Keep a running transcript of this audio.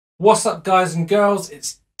What's up, guys and girls?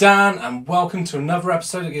 It's Dan, and welcome to another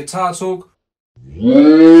episode of Guitar Talk.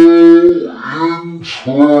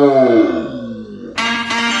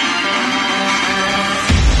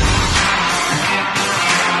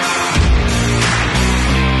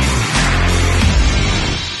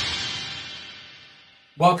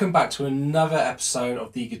 Welcome back to another episode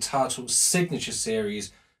of the Guitar Talk Signature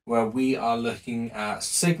Series, where we are looking at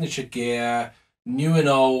signature gear, new and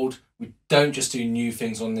old. We don't just do new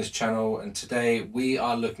things on this channel, and today we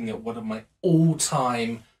are looking at one of my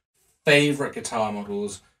all-time favorite guitar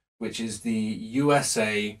models, which is the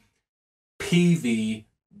USA Peavey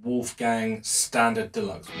Wolfgang Standard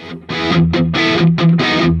Deluxe model.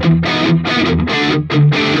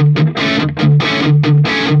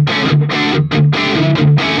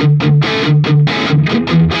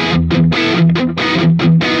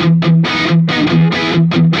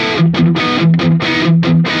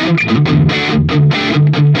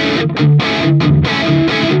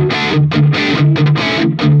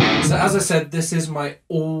 As I said, this is my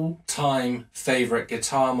all-time favorite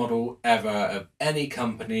guitar model ever of any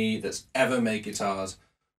company that's ever made guitars.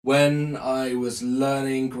 When I was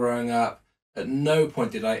learning growing up, at no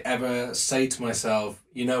point did I ever say to myself,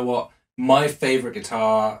 you know what, my favorite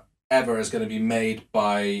guitar ever is going to be made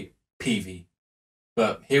by Peavey.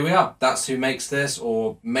 But here we are. That's who makes this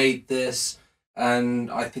or made this,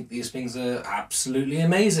 and I think these things are absolutely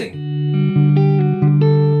amazing.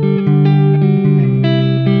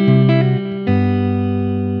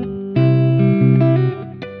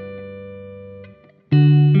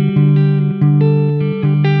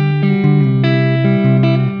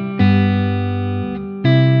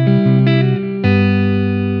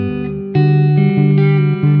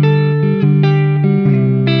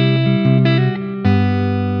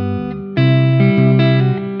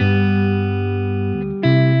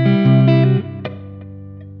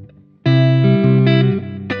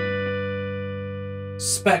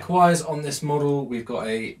 Spec-wise on this model, we've got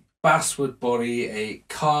a basswood body, a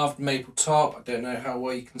carved maple top. I don't know how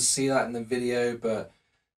well you can see that in the video, but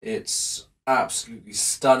it's absolutely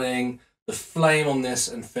stunning. The flame on this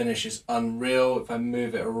and finish is unreal. If I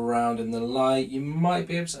move it around in the light, you might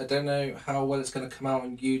be able to, I don't know how well it's going to come out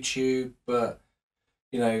on YouTube, but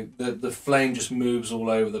you know, the flame just moves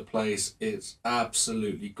all over the place. It's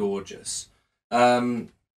absolutely gorgeous.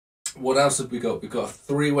 What else have we got? We've got a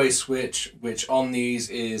three-way switch, which on these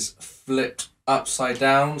is flipped upside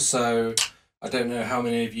down. So I don't know how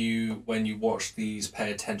many of you, when you watch these,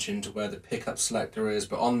 pay attention to where the pickup selector is,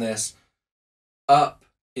 but on this, up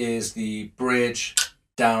is the bridge,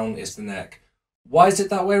 down is the neck. Why is it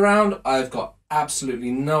that way around? I've got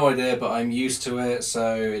absolutely no idea, but I'm used to it,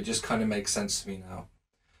 so it just kind of makes sense to me now.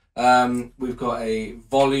 We've got a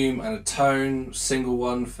volume and a tone, single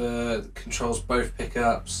one for controls both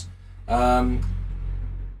pickups.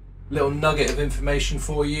 Little nugget of information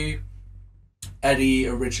for you. Eddie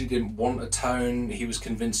originally didn't want a tone. He was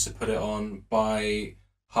convinced to put it on by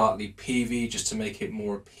Hartley Peavey just to make it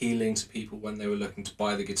more appealing to people when they were looking to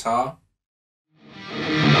buy the guitar.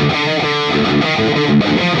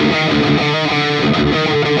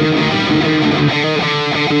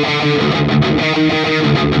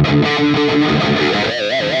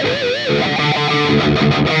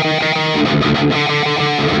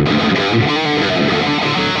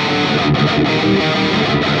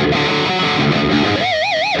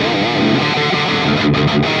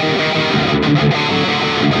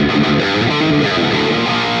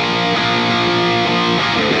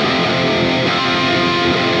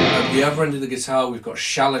 At the other end of the guitar, we've got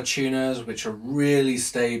shallow tuners, which are really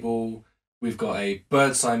stable. We've got a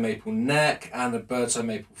bird's eye maple neck and a bird's eye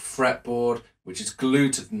maple fretboard, which is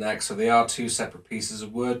glued to the neck, so they are two separate pieces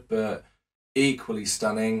of wood, but equally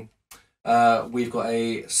stunning. We've got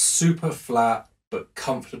a super flat but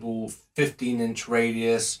comfortable 15-inch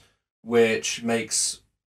radius, which makes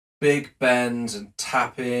big bends and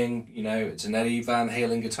tapping. You know, it's an Eddie Van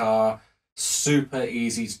Halen guitar, super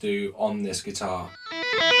easy to do on this guitar.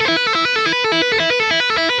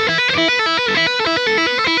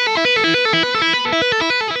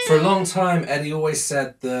 For a long time, Eddie always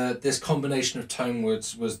said that this combination of tone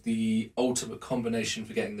woods was the ultimate combination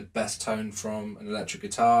for getting the best tone from an electric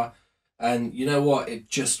guitar. And you know what? It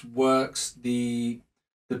just works. The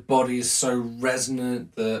body is so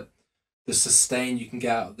resonant that the sustain you can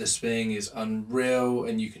get out of this thing is unreal,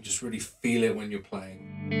 and you can just really feel it when you're playing.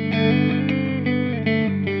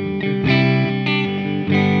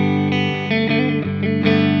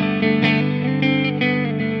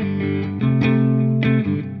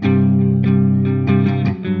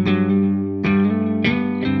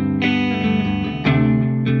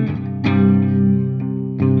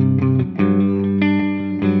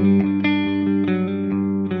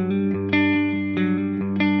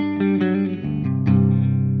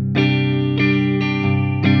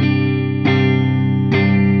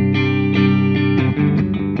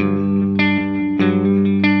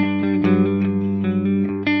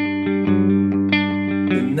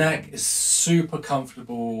 It's super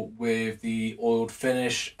comfortable with the oiled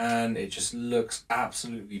finish, and it just looks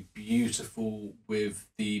absolutely beautiful with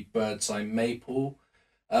the bird's eye maple.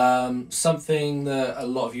 Something that a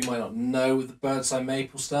lot of you might not know with the bird's eye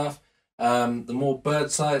maple stuff, the more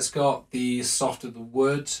bird's eye it's got, the softer the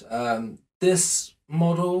wood. This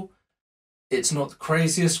model, it's not the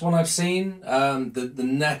craziest one I've seen. The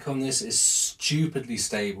neck on this is stupidly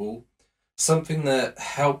stable. Something that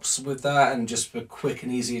helps with that, and just for quick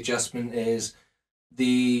and easy adjustment, is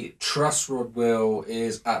the truss rod wheel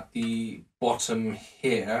is at the bottom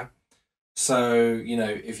here. So, you know,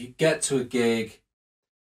 if you get to a gig,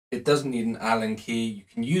 it doesn't need an Allen key. You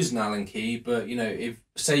can use an Allen key, but, you know, if,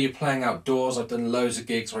 say you're playing outdoors, I've done loads of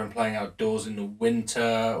gigs where I'm playing outdoors in the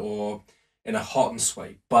winter or in a hot and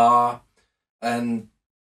sweaty bar, and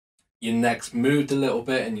your neck's moved a little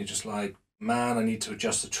bit and you're just like, man, I need to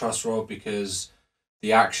adjust the truss rod because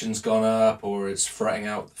the action's gone up or it's fretting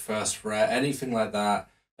out the first fret, anything like that.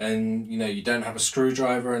 And, you know, you don't have a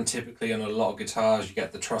screwdriver, and typically on a lot of guitars you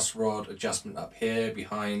get the truss rod adjustment up here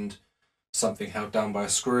behind something held down by a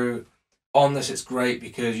screw. On this it's great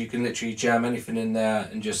because you can literally jam anything in there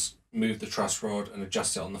and just move the truss rod and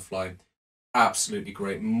adjust it on the fly. Absolutely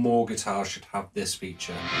great. More guitars should have this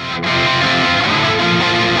feature.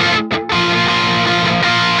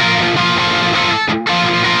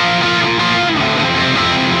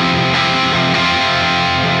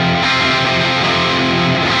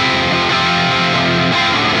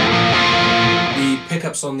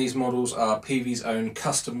 Pickups on these models are Peavey's own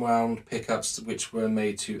custom wound pickups, which were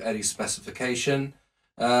made to Eddie's specification.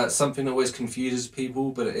 Something that always confuses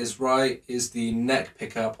people, but it is right, is the neck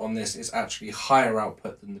pickup on this is actually higher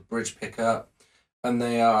output than the bridge pickup, and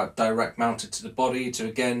they are direct mounted to the body to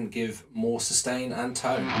again give more sustain and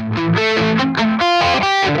tone.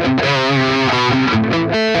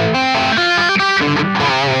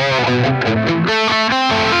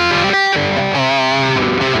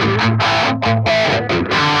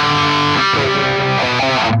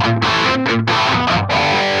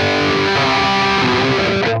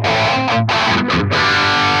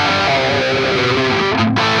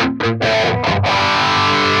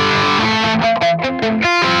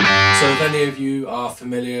 So if any of you are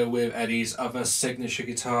familiar with Eddie's other signature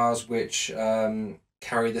guitars, which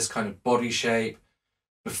carry this kind of body shape,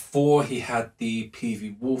 before he had the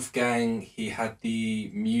Peavey Wolfgang, he had the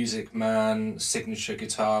Music Man signature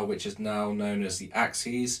guitar, which is now known as the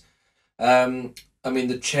Axes. I mean,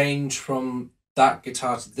 the change from that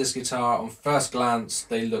guitar to this guitar, on first glance,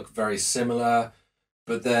 they look very similar,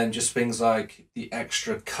 but then just things like the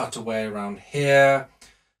extra cutaway around here,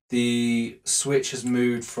 the switch has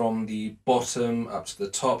moved from the bottom up to the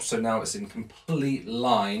top, so now it's in complete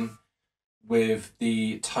line with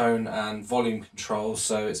the tone and volume control,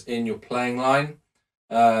 so it's in your playing line.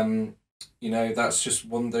 You know, that's just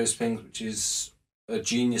one of those things which is a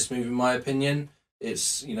genius move in my opinion.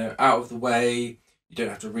 It's, you know, out of the way, you don't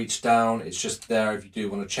have to reach down, it's just there if you do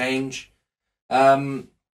want to change.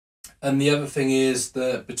 And the other thing is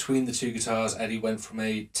that between the two guitars, Eddie went from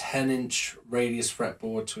a 10-inch radius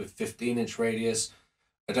fretboard to a 15-inch radius.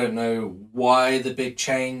 I don't know why the big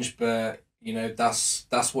change, but, you know, that's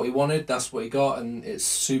what he wanted, that's what he got, and it's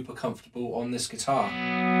super comfortable on this guitar.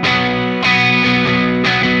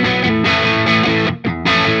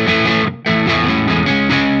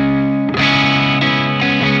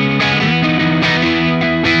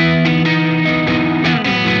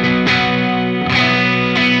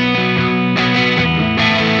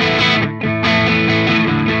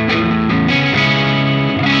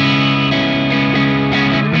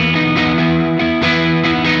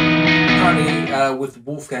 With the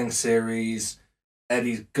Wolfgang series,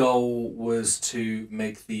 Eddie's goal was to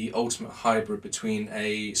make the ultimate hybrid between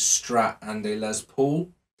a Strat and a Les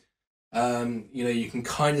Paul. You know, you can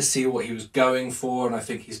kind of see what he was going for, and I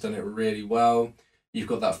think he's done it really well. You've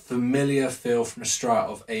got that familiar feel from a Strat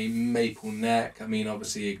of a maple neck. I mean,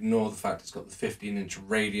 obviously ignore the fact it's got the 15-inch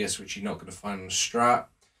radius, which you're not going to find on a Strat.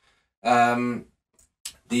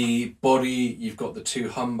 The body, you've got the two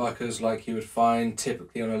humbuckers like you would find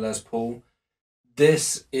typically on a Les Paul.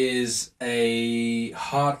 This is a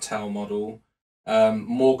hardtail model.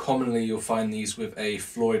 More commonly you'll find these with a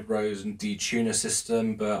Floyd Rose and detuner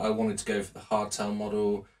system, but I wanted to go for the hardtail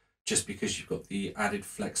model just because you've got the added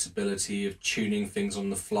flexibility of tuning things on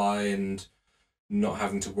the fly and not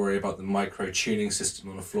having to worry about the micro tuning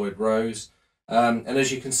system on a Floyd Rose. And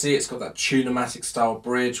as you can see, it's got that Tune-o-matic style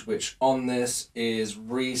bridge, which on this is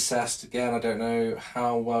recessed again. I don't know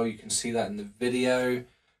how well you can see that in the video.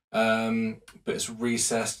 But it's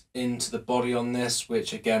recessed into the body on this,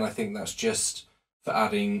 which again, I think that's just for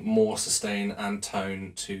adding more sustain and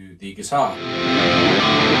tone to the guitar.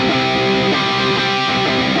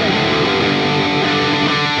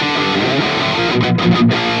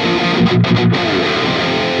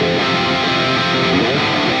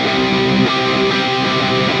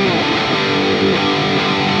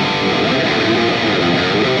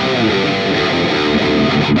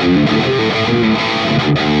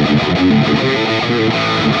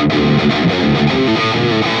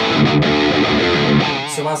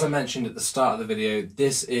 So as I mentioned at the start of the video,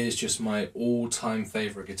 this is just my all-time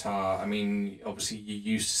favorite guitar. I mean, obviously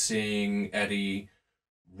you're used to seeing Eddie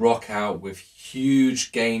rock out with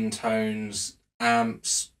huge gain tones,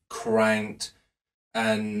 amps cranked,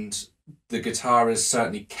 and the guitar is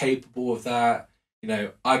certainly capable of that. You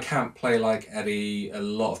know, I can't play like Eddie, a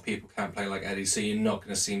lot of people can't play like Eddie, so you're not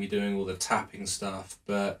going to see me doing all the tapping stuff,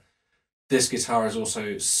 but this guitar is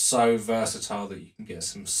also so versatile that you can get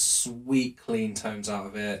some sweet clean tones out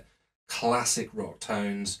of it, classic rock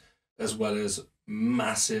tones, as well as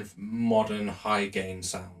massive modern high gain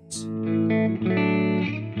sounds.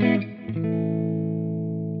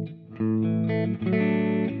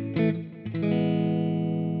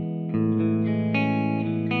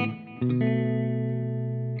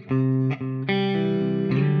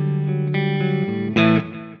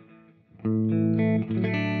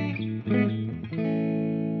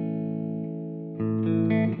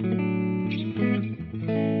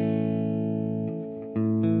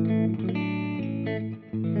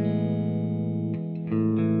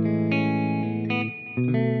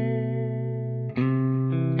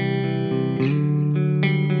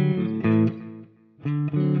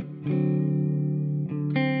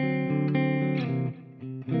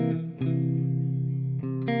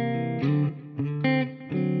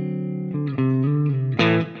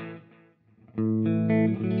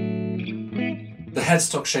 The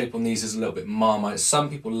headstock shape on these is a little bit Marmite. Some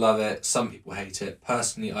people love it, some people hate it.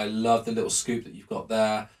 Personally, I love the little scoop that you've got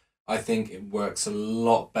there. I think it works a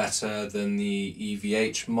lot better than the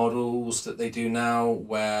EVH models that they do now,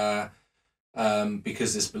 where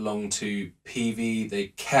because this belonged to Peavey, they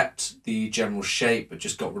kept the general shape but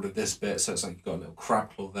just got rid of this bit, so it's like you've got a little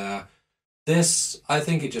crab claw there. This, I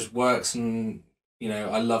think it just works, and you know,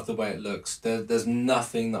 I love the way it looks. There's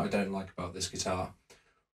nothing that I don't like about this guitar.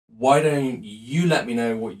 Why don't you let me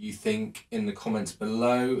know what you think in the comments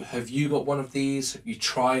below? Have you got one of these? Have you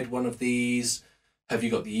tried one of these? Have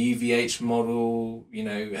you got the EVH model? You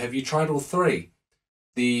know, have you tried all three?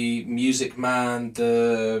 The Music Man,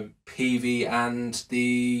 the Peavey, and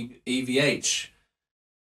the EVH.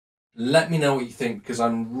 Let me know what you think, because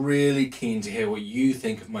I'm really keen to hear what you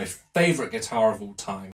think of my favourite guitar of all time.